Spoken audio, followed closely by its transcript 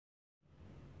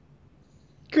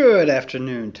Good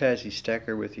afternoon, Tazzy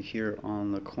Stacker with you here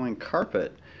on the Coin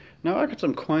Carpet. Now, I got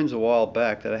some coins a while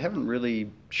back that I haven't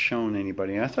really shown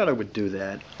anybody, and I thought I would do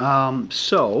that.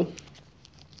 So,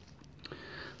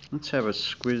 let's have a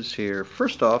squiz here.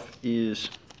 First off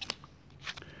is,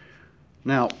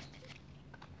 now,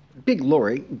 Big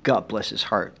Lori, God bless his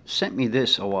heart, sent me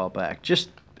this a while back. Just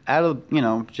out of,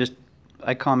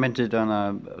 I commented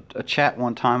on a chat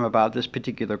one time about this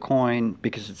particular coin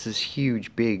because it's this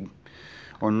huge, big,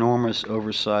 enormous,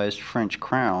 oversized French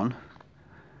crown.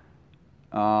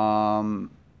 And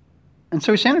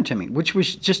so he sent it to me, which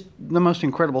was just the most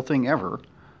incredible thing ever.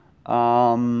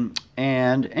 And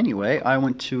anyway, I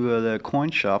went to the coin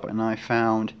shop and I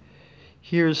found,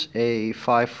 here's a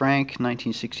 5 franc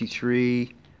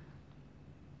 1963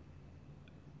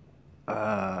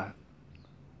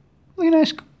 really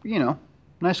nice,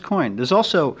 nice coin. There's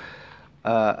also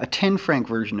a 10 franc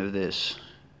version of this.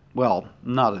 Well,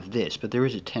 not of this, but there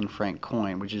is a 10 franc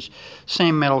coin, which is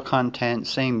same metal content,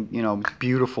 same,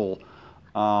 beautiful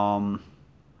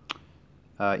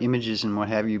images and what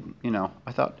have you.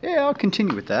 I thought, yeah, I'll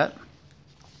continue with that.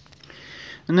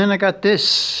 And then I got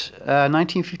this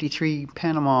 1953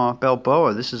 Panama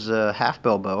Balboa. This is a half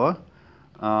Balboa.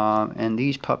 And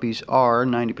these puppies are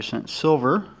 90%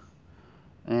 silver.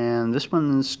 And this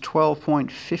one's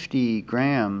 12.50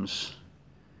 grams.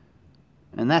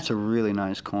 And that's a really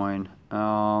nice coin.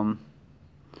 I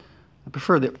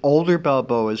prefer the older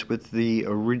Balboas with the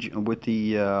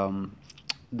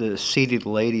the seated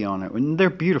lady on it. And they're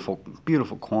beautiful,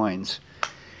 beautiful coins.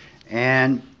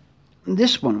 And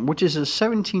this one, which is a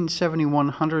 1771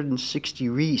 160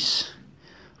 Reis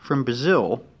from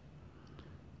Brazil.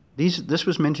 This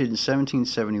was minted in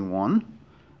 1771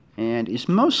 and is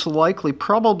most likely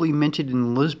probably minted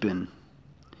in Lisbon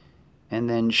and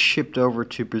then shipped over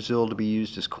to Brazil to be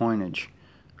used as coinage.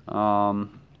 Yeah,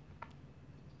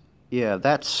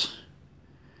 that's,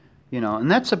 and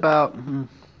that's about,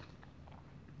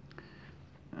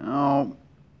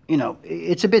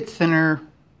 it's a bit thinner,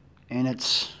 and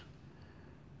it's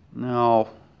a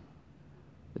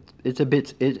bit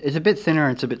thinner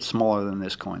and it's a bit smaller than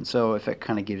this coin. So if it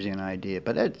kind of gives you an idea,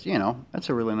 but it's, that's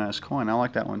a really nice coin. I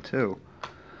like that one too.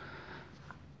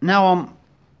 Now,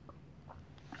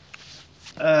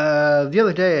 the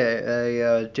other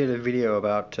day I did a video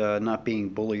about not being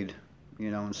bullied,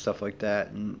 and stuff like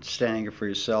that, and standing up for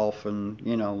yourself, and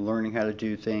learning how to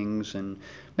do things and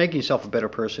making yourself a better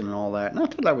person and all that. And I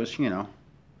thought I was, I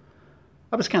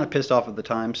was kind of pissed off at the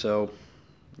time, so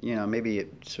maybe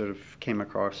it sort of came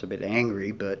across a bit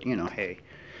angry, but hey.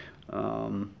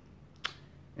 And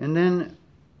then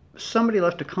somebody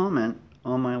left a comment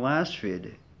on my last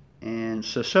vid. And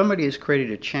so somebody has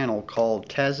created a channel called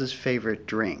Taz's Favorite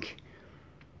Drink.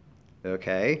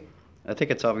 Okay. I think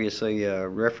it's obviously a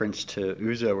reference to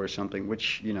Ouzo or something,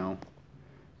 which,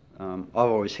 I've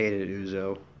always hated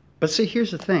Ouzo. But see,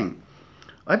 here's the thing.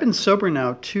 I've been sober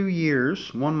now 2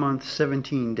 years, 1 month,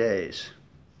 17 days.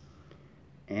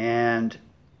 And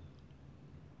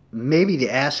maybe the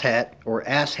asshat or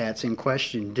asshats in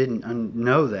question didn't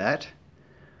know that.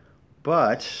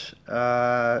 But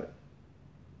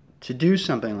to do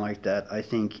something like that, I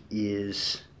think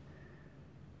is,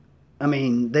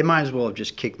 they might as well have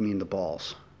just kicked me in the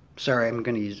balls. Sorry, I'm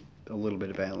going to use a little bit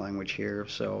of bad language here.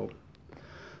 So,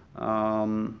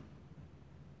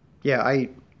 yeah, I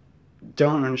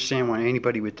don't understand why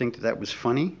anybody would think that that was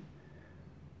funny.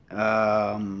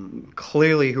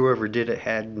 Clearly, whoever did it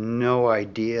had no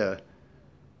idea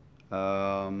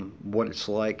what it's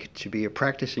like to be a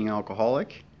practicing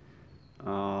alcoholic.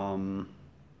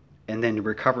 And then to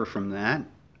recover from that.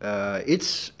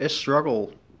 It's a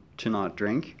struggle to not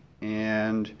drink,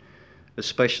 and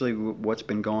especially what's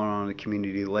been going on in the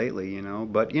community lately,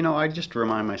 But, I just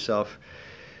remind myself,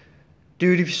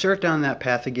 dude, if you start down that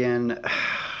path again,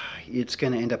 it's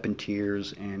going to end up in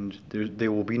tears, and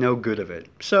there will be no good of it.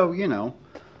 So,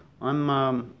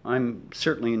 I'm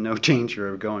certainly in no danger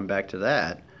of going back to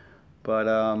that. But,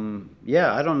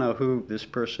 yeah, I don't know who this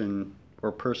person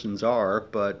or persons are,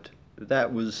 but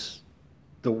that was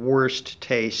the worst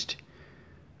taste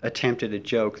attempt at a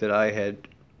joke that I had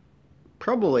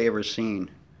probably ever seen.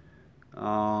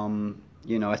 I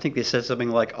think they said something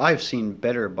like, I've seen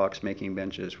better bucks making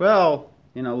benches. Well,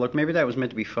 look, maybe that was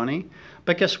meant to be funny,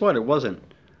 but guess what? It wasn't.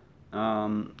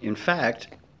 In fact,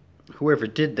 whoever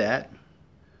did that,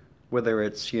 whether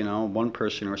it's, one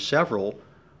person or several,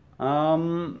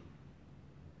 yeah,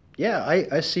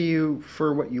 I see you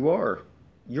for what you are.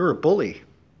 You're a bully.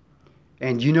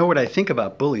 And you know what I think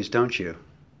about bullies, don't you?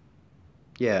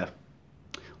 Yeah.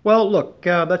 Well, look,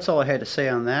 that's all I had to say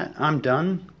on that. I'm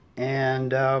done.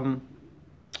 And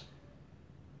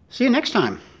See you next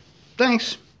time.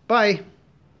 Thanks. Bye.